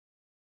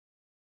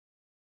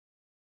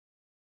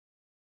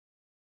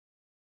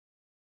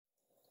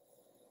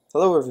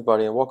Hello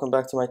everybody and welcome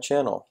back to my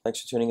channel. Thanks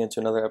for tuning in to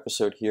another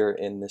episode here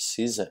in this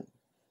season.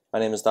 My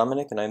name is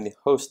Dominic and I'm the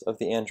host of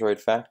the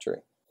Android Factory.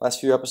 Last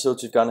few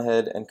episodes we've gone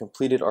ahead and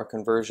completed our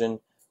conversion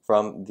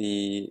from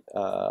the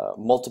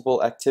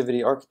multiple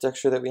activity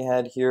architecture that we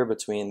had here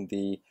between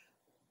the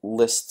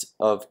list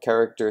of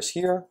characters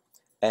here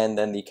and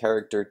then the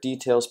character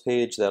details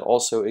page that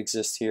also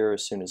exists here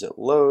as soon as it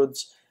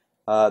loads.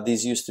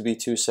 These used to be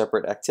two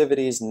separate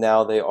activities.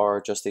 Now they are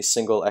just a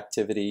single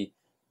activity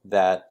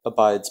that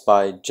abides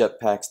by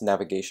Jetpack's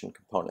navigation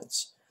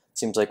components. It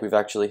seems like we've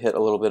actually hit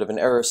a little bit of an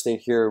error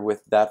state here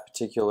with that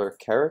particular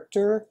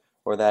character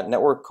or that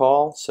network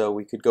call, so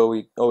we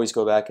always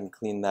go back and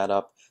clean that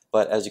up,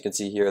 but as you can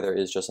see here there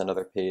is just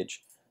another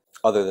page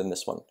other than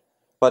this one.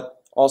 But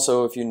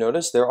also, if you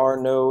notice, there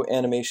are no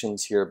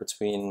animations here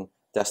between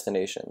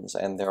destinations,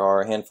 and there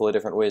are a handful of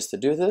different ways to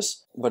do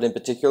this, but in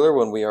particular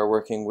when we are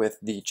working with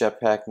the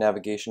Jetpack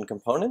Navigation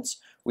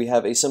Components, we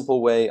have a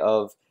simple way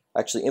of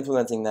actually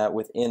implementing that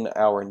within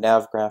our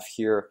NavGraph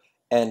here,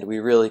 and we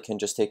really can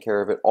just take care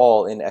of it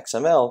all in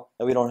XML,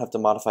 and we don't have to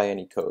modify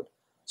any code.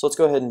 So let's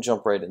go ahead and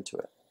jump right into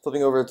it.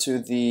 Flipping over to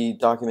the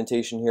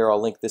documentation here,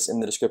 I'll link this in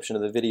the description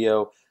of the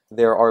video.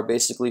 There are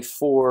basically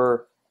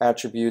four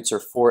attributes or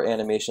four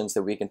animations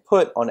that we can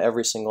put on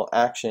every single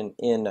action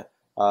in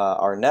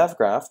our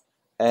NavGraph,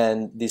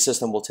 and the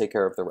system will take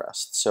care of the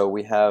rest. So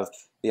we have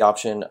the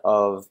option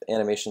of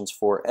animations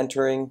for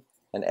entering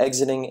and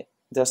exiting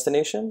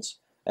destinations,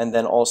 and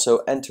then also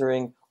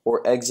entering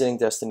or exiting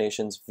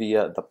destinations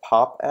via the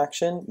pop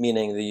action,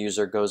 meaning the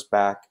user goes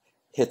back,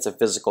 hits a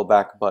physical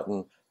back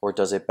button, or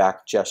does a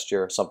back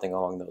gesture, something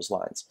along those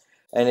lines.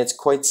 And it's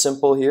quite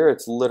simple here.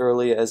 It's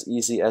literally as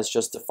easy as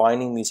just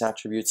defining these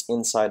attributes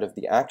inside of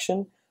the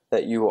action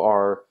that you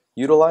are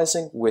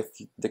utilizing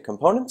with the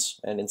components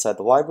and inside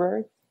the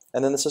library,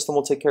 and then the system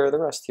will take care of the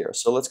rest here.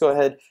 So let's go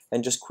ahead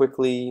and just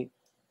quickly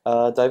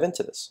dive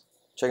into this.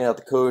 Checking out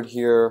the code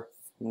here.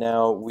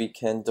 Now we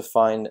can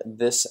define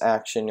this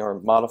action or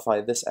modify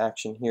this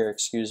action here,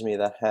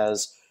 that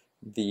has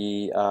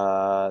the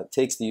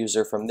takes the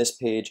user from this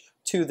page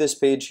to this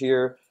page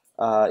here.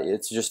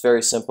 It's just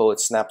very simple. It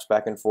snaps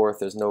back and forth.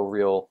 There's no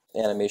real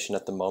animation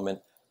at the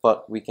moment,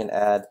 but we can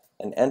add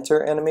an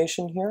enter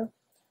animation here.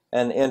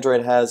 And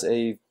Android has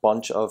a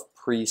bunch of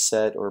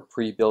preset or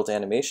pre-built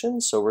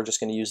animations, so we're just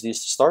going to use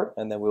these to start,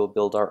 and then we'll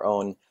build our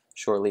own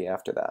shortly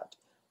after that.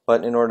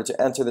 But in order to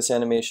enter this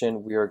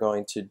animation, we are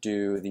going to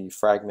do the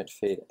fragment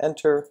fade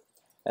enter,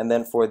 and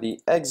then for the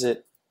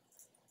exit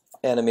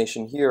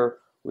animation here,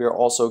 we are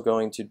also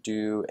going to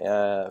do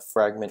a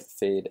fragment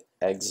fade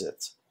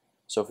exit.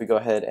 So if we go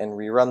ahead and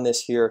rerun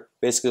this here,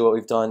 basically what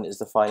we've done is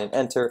define an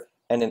enter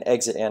and an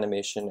exit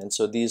animation, and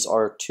so these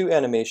are two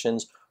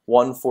animations,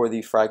 one for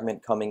the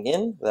fragment coming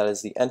in, that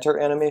is the enter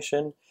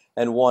animation,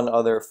 and one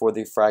other for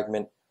the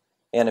fragment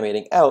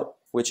animating out,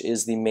 which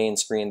is the main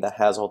screen that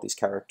has all these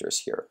characters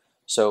here.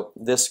 So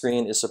this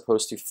screen is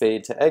supposed to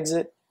fade to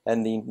exit,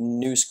 and the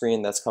new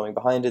screen that's coming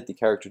behind it, the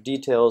character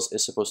details,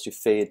 is supposed to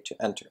fade to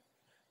enter.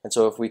 And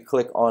so if we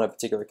click on a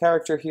particular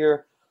character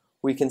here,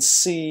 we can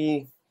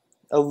see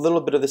a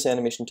little bit of this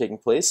animation taking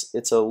place.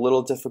 It's a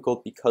little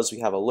difficult because we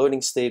have a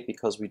loading state,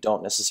 because we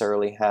don't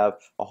necessarily have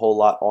a whole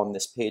lot on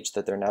this page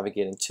that they're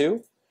navigating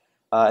to.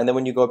 And then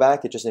when you go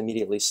back, it just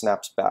immediately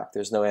snaps back.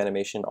 There's no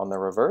animation on the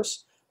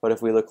reverse. But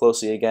if we look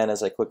closely again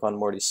as I click on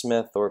Morty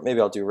Smith, or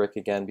maybe I'll do Rick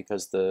again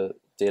because the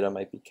data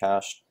might be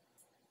cached,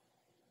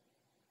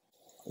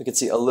 we can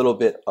see a little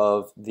bit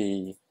of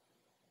the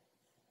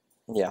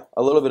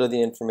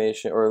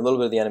information, or a little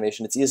bit of the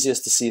animation. It's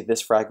easiest to see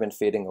this fragment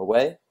fading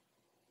away,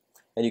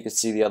 and you can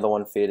see the other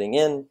one fading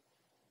in.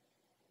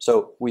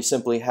 So we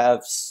simply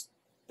have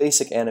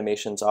basic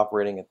animations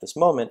operating at this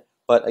moment,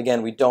 but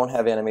again, we don't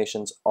have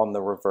animations on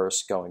the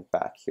reverse going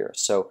back here.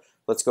 So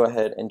let's go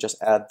ahead and just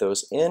add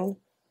those in.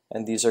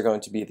 And these are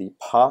going to be the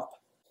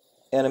pop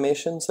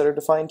animations that are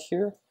defined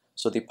here.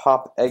 So the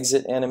pop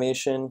exit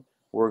animation,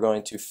 we're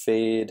going to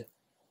fade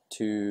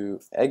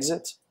to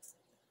exit.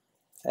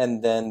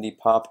 And then the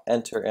pop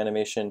enter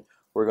animation,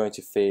 we're going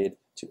to fade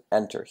to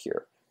enter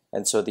here.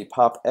 And so the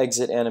pop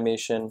exit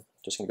animation,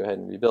 just going to go ahead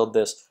and rebuild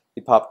this.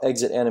 The pop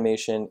exit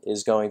animation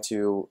is going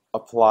to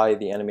apply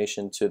the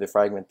animation to the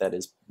fragment that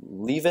is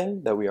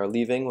leaving, that we are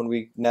leaving when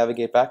we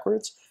navigate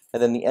backwards.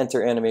 And then the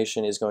enter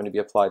animation is going to be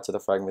applied to the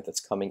fragment that's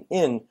coming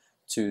in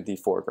to the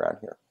foreground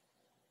here.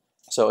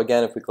 So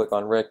again, if we click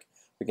on Rick,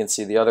 we can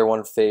see the other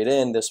one fade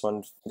in, this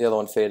one, the other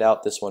one fade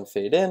out, this one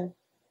fade in.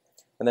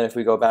 And then if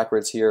we go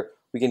backwards here,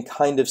 we can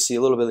kind of see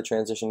a little bit of the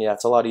transition. Yeah,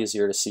 it's a lot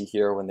easier to see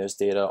here when there's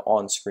data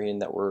on screen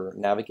that we're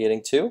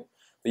navigating to.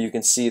 But you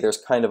can see there's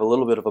kind of a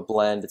little bit of a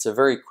blend. It's a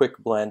very quick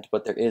blend,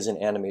 but there is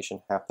an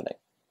animation happening.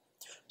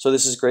 So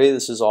this is great,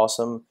 this is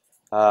awesome.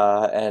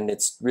 And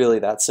it's really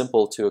that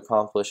simple to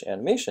accomplish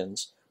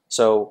animations.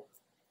 So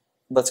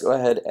let's go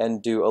ahead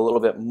and do a little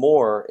bit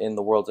more in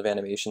the world of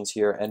animations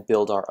here and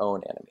build our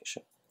own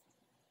animation.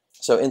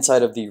 So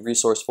inside of the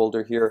resource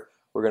folder here,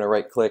 we're going to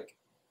right click,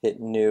 hit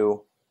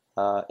new,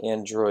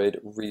 Android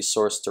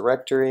resource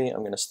directory.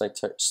 I'm going to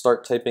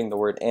start typing the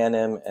word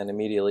anim, and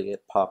immediately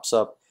it pops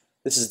up.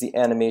 This is the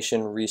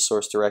animation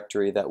resource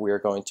directory that we are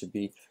going to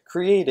be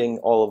creating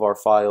all of our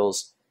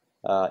files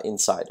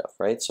inside of,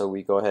 right? So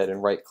we go ahead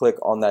and right click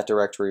on that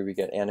directory, we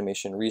get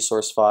animation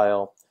resource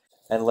file,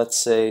 and let's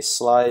say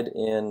slide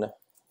in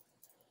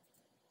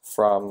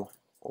from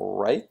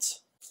right.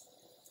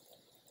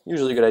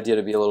 Usually a good idea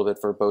to be a little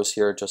bit verbose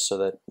here just so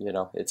that, you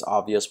know, it's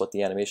obvious what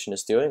the animation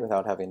is doing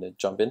without having to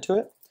jump into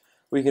it.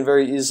 We can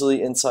very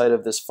easily inside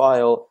of this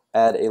file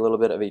add a little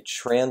bit of a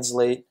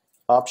translate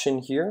option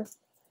here,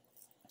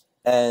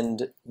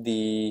 and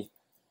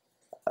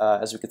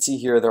as we can see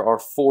here, there are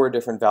 4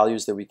 different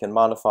values that we can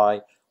modify: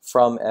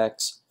 from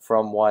x,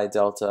 from y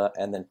delta,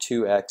 and then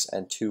 2x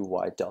and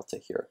 2y delta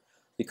here.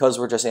 Because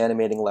we're just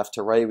animating left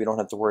to right, we don't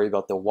have to worry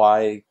about the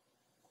y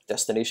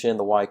destination,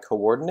 the y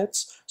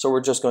coordinates, so we're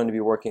just going to be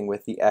working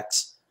with the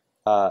x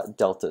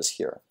deltas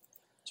here.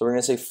 So we're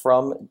going to say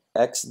from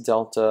x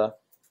delta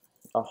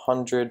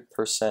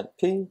 100%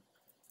 p,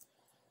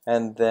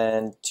 and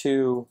then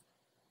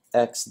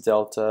 2x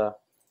delta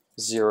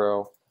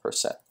 0%.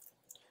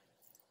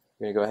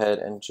 We're going to go ahead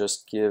and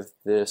just give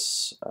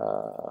this,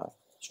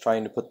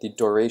 trying to put the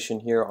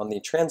duration here on the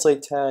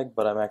translate tag,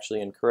 but I'm actually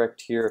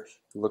incorrect here.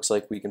 It looks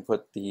like we can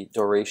put the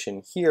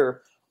duration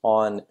here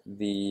on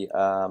the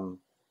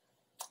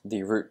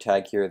root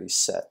tag here, the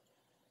set.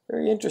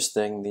 Very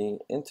interesting, the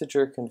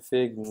integer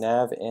config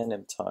nav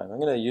anim time. I'm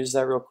going to use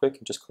that real quick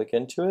and just click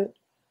into it.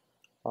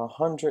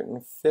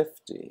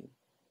 150.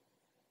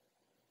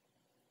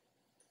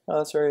 Oh,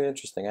 that's very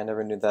interesting. I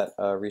never knew that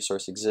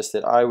resource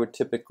existed. I would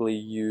typically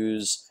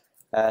use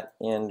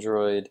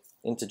 @Android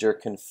integer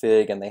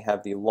config, and they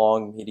have the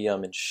long,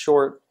 medium, and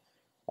short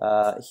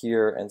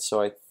here, and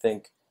so I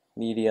think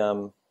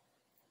medium,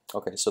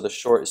 okay, so the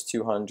short is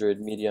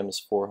 200, medium is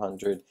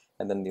 400,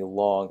 and then the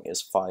long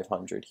is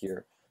 500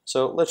 here.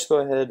 So let's go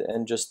ahead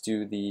and just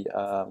do the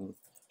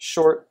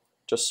short,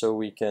 just so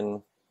we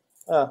can,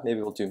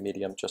 maybe we'll do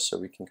medium just so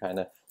we can kind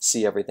of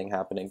see everything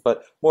happening.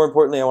 But more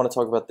importantly, I want to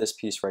talk about this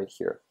piece right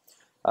here.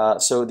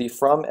 So the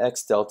from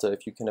x delta,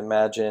 if you can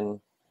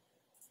imagine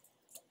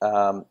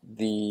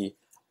the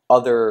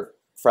other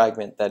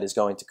fragment that is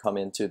going to come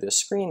into this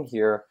screen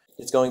here,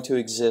 it's going to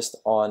exist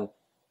on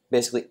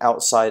basically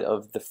outside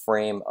of the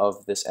frame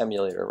of this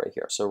emulator right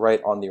here. So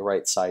right on the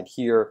right side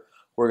here,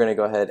 we're going to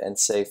go ahead and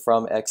say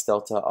from x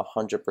delta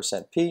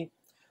 100% p.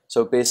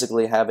 So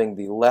basically having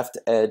the left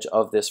edge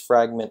of this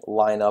fragment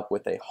line up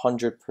with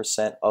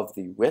 100% of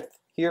the width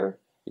here,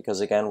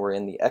 because again we're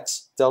in the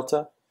x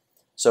delta.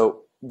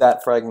 So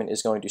that fragment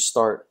is going to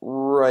start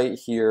right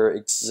here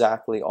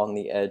exactly on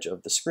the edge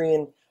of the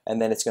screen,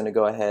 and then it's going to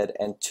go ahead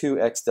and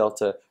 2x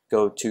delta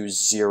go to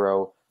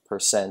 0%,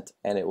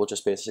 and it will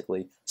just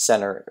basically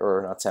center,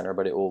 or not center,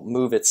 but it will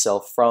move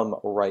itself from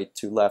right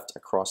to left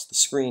across the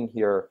screen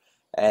here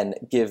and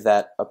give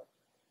that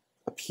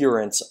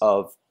appearance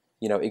of,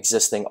 you know,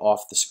 existing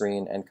off the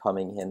screen and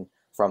coming in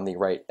from the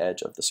right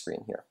edge of the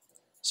screen here.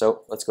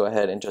 So let's go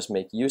ahead and just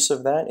make use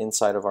of that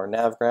inside of our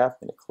NavGraph.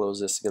 I'm going to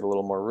close this to get a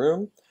little more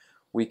room.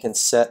 We can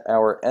set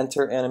our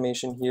enter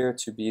animation here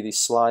to be the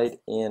slide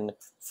in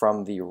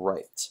from the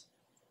right.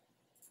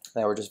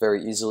 Now we're just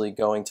very easily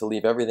going to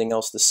leave everything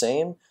else the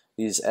same.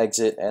 These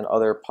exit and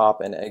other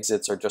pop and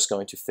exits are just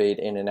going to fade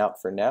in and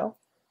out for now,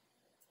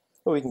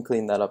 but we can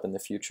clean that up in the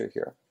future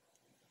here.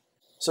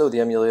 So the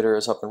emulator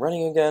is up and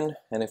running again,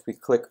 and if we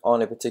click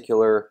on a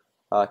particular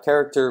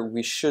character,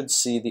 we should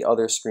see the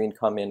other screen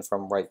come in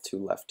from right to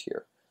left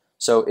here.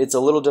 So it's a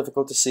little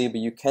difficult to see, but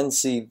you can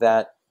see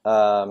that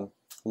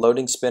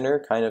loading spinner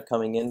kind of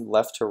coming in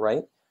left to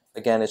right.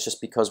 Again, it's just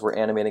because we're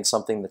animating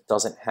something that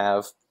doesn't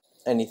have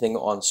anything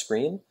on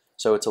screen,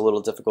 so it's a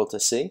little difficult to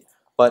see.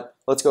 But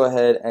let's go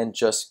ahead and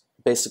just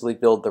basically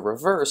build the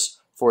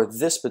reverse for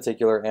this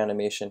particular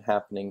animation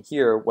happening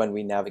here when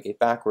we navigate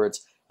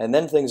backwards, and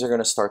then things are going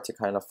to start to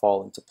kind of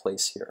fall into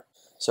place here.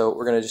 So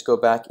we're going to just go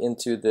back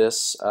into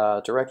this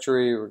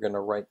directory. We're going to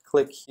right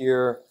click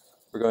here.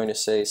 We're going to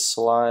say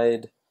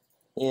slide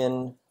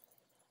in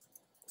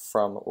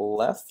from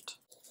left,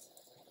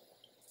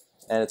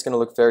 and it's going to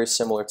look very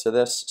similar to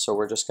this, so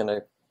we're just going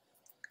to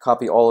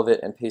copy all of it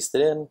and paste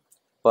it in,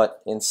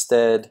 but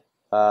instead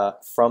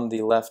from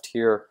the left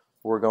here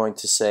we're going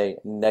to say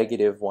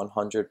negative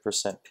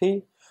 100%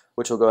 p,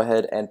 which will go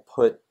ahead and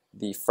put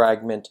the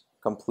fragment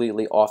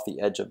completely off the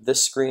edge of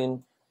this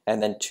screen,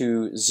 and then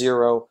to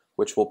 0,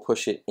 which will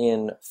push it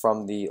in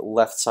from the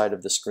left side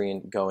of the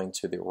screen going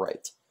to the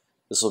right.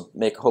 This will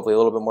make hopefully a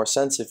little bit more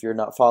sense if you're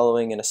not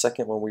following in a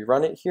second when we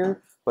run it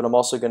here, but I'm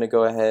also going to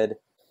go ahead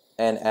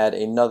and add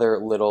another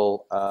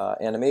little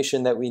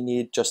animation that we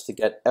need just to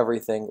get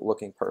everything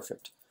looking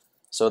perfect.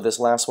 So this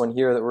last one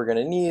here that we're going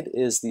to need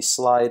is the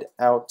slide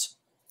out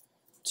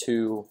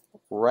to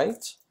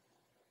right.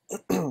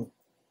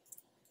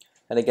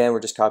 And again, we're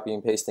just copying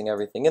and pasting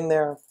everything in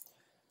there.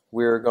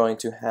 We're going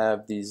to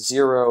have the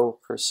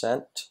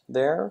 0%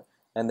 there,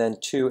 and then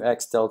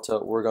 2x delta,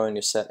 we're going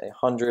to set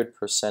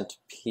 100%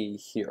 p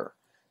here.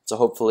 So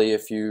hopefully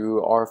if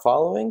you are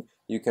following,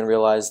 you can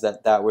realize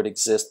that that would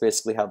exist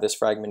basically how this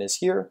fragment is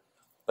here,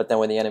 but then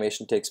when the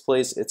animation takes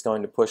place, it's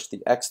going to push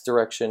the X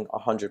direction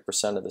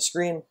 100% of the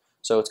screen,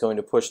 so it's going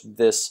to push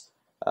this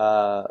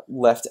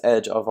left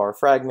edge of our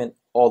fragment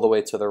all the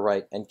way to the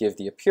right and give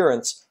the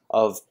appearance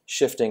of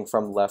shifting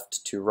from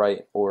left to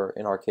right, or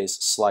in our case,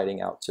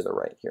 sliding out to the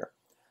right here.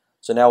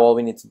 So now all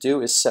we need to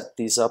do is set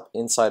these up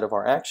inside of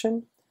our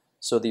action.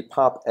 So the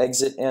pop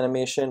exit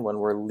animation when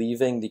we're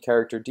leaving the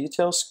character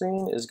details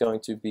screen is going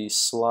to be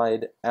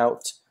slide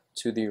out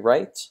to the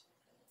right.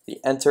 The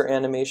enter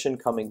animation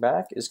coming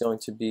back is going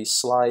to be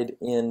slide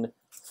in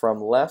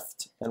from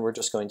left, and we're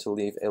just going to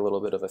leave a little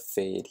bit of a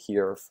fade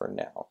here for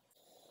now.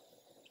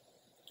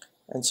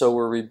 And so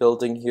we're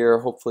rebuilding here.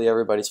 Hopefully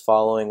everybody's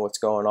following what's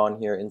going on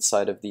here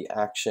inside of the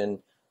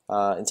action,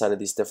 inside of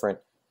these different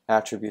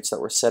attributes that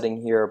we're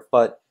setting here.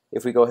 But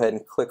if we go ahead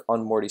and click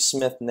on Morty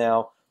Smith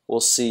now, we'll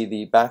see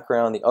the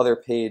background, the other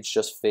page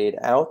just fade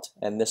out,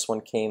 and this one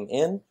came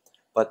in.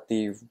 But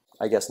the,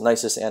 I guess,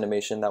 nicest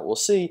animation that we'll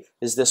see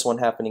is this one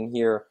happening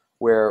here,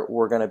 where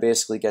we're going to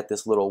basically get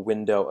this little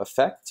window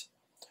effect,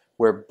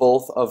 where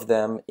both of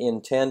them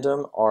in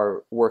tandem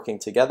are working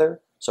together.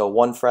 So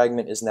one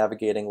fragment is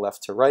navigating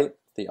left to right,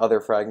 the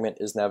other fragment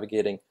is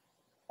navigating,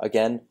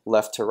 again,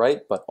 left to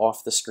right, but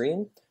off the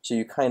screen. So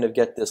you kind of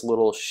get this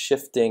little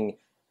shifting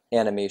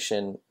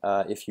animation,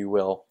 if you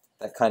will,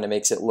 that kind of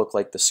makes it look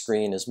like the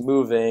screen is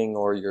moving,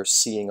 or you're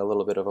seeing a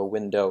little bit of a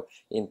window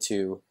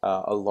into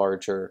a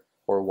larger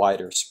or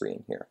wider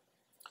screen here.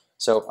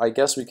 So I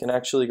guess we can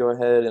actually go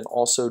ahead and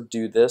also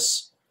do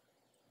this.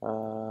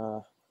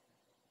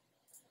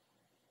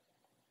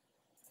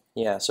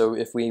 Yeah, so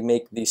if we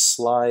make the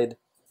slide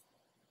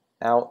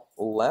out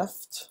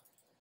left,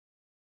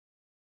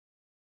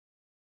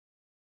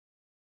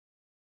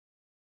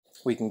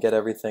 we can get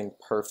everything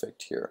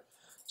perfect here.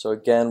 So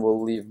again, we'll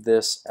leave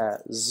this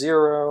at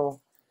 0,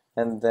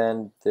 and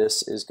then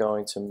this is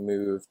going to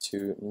move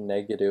to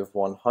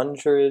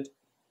 -100.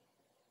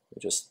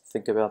 Just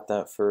think about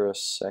that for a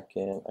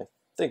second. I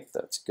think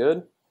that's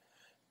good.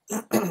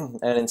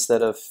 And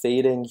instead of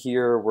fading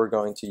here, we're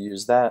going to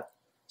use that,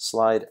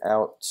 slide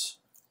out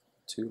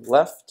to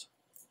left.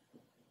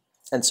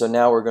 And so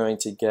now we're going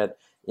to get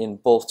in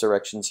both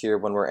directions here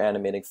when we're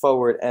animating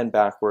forward and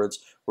backwards.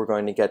 We're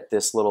going to get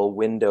this little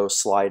window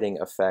sliding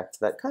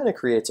effect that kind of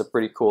creates a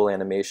pretty cool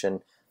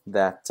animation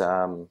that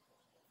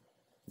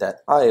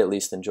that I at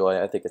least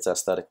enjoy. I think it's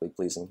aesthetically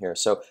pleasing here.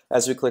 So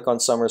as we click on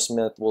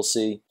Summersmith, we'll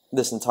see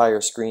this entire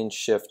screen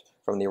shift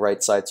from the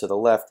right side to the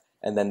left,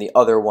 and then the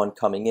other one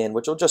coming in,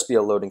 which will just be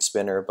a loading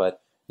spinner,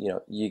 but you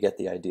know, you get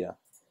the idea.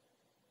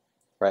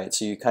 Right,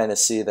 so you kind of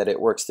see that it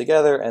works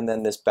together, and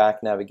then this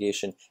back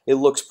navigation, it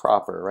looks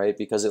proper, right?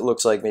 Because it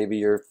looks like maybe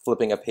you're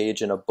flipping a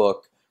page in a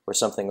book or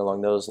something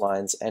along those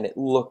lines, and it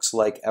looks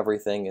like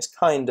everything is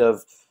kind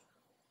of,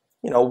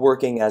 you know,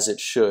 working as it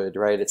should,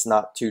 right? It's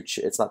not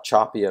it's not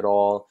choppy at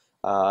all,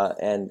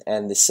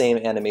 and the same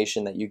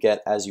animation that you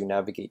get as you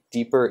navigate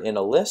deeper in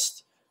a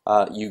list,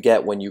 you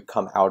get when you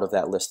come out of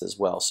that list as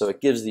well. So it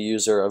gives the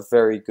user a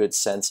very good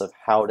sense of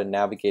how to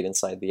navigate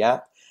inside the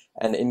app,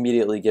 and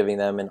immediately giving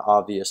them an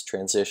obvious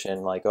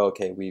transition, like,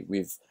 okay,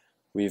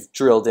 we've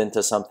drilled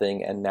into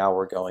something and now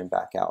we're going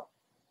back out.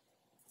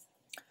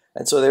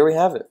 And so there we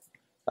have it.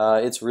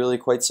 It's really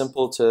quite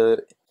simple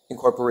to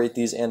incorporate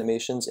these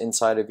animations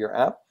inside of your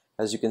app.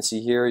 As you can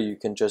see here, you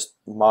can just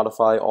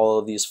modify all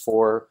of these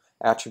 4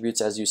 attributes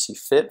as you see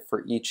fit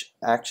for each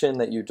action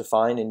that you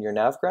define in your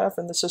NavGraph,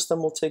 and the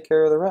system will take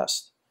care of the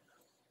rest.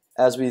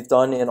 As we've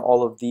done in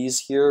all of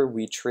these here,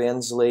 we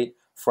translate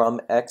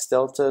from X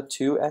delta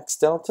to X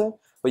delta,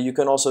 but you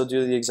can also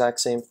do the exact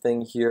same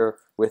thing here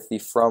with the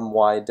from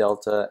Y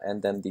delta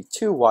and then the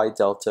to Y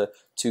delta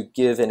to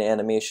give an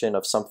animation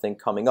of something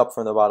coming up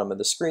from the bottom of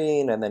the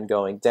screen and then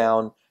going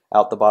down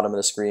out the bottom of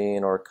the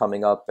screen, or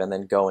coming up and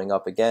then going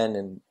up again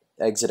and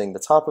exiting the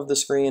top of the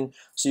screen.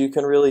 So you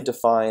can really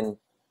define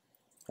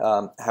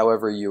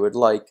however you would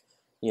like,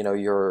 you know,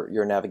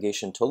 your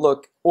navigation to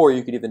look, or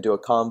you could even do a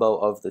combo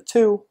of the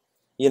two,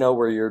 you know,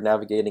 where you're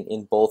navigating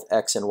in both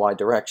X and Y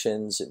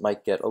directions. It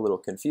might get a little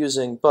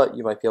confusing, but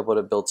you might be able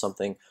to build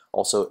something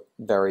also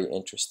very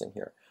interesting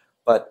here.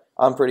 But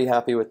I'm pretty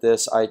happy with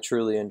this. I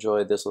truly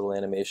enjoyed this little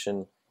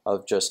animation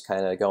of just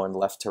kind of going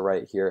left to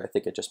right here. I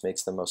think it just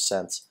makes the most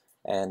sense.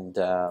 And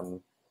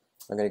I'm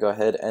going to go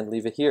ahead and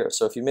leave it here.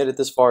 So if you made it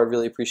this far, I'd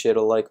really appreciate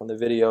a like on the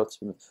video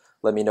to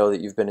let me know that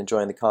you've been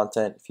enjoying the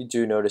content. If you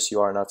do notice you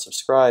are not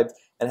subscribed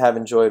and have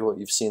enjoyed what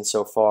you've seen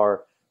so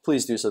far,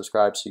 please do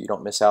subscribe so you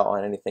don't miss out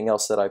on anything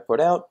else that I put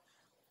out.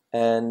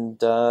 And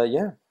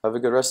yeah, have a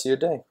good rest of your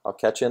day. I'll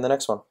catch you in the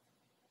next one.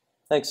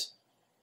 Thanks.